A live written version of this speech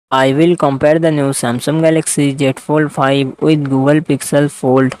I will compare the new Samsung Galaxy Z Fold 5 with Google Pixel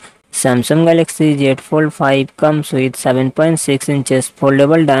Fold. Samsung Galaxy Z Fold 5 comes with 7.6 inches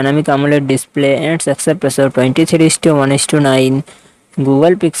foldable dynamic AMOLED display and aspect ratio 23:1:9.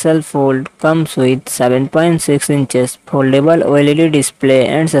 Google Pixel Fold comes with 7.6 inches foldable OLED display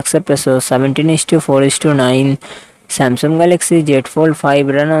and aspect ratio 17:4:9. Samsung Galaxy Z Fold 5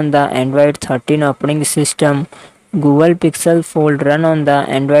 run on the Android 13 operating system. Google Pixel Fold run on the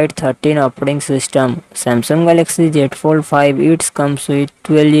Android 13 operating system. Samsung Galaxy Z Fold 5 it comes with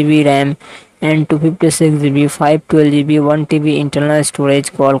 12GB RAM and 256GB 512GB 1TB internal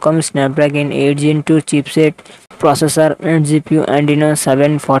storage. Qualcomm Snapdragon 8 Gen 2 chipset processor and GPU Adreno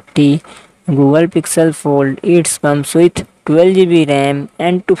 740. Google Pixel Fold it comes with 12GB RAM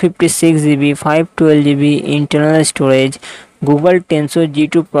and 256GB 512GB internal storage. Google Tensor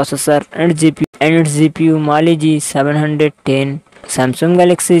G2 processor and GPU Mali G710. Samsung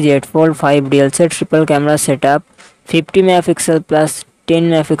Galaxy Z Fold 5 real set triple camera setup, 50 megapixel plus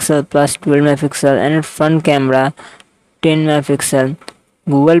 10 megapixel plus 12 megapixel and front camera 10 megapixel.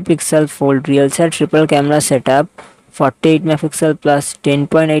 Google Pixel Fold real set triple camera setup, 48 megapixel plus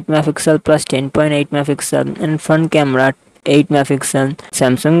 10.8 megapixel plus 10.8 megapixel and front camera 8 megapixel.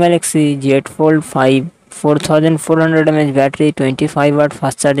 Samsung Galaxy Z Fold 5 4400 mAh battery, 25 watt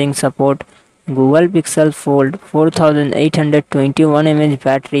fast charging support. Google Pixel Fold 4821 mAh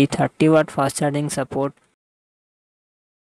battery, 30 watt fast charging support.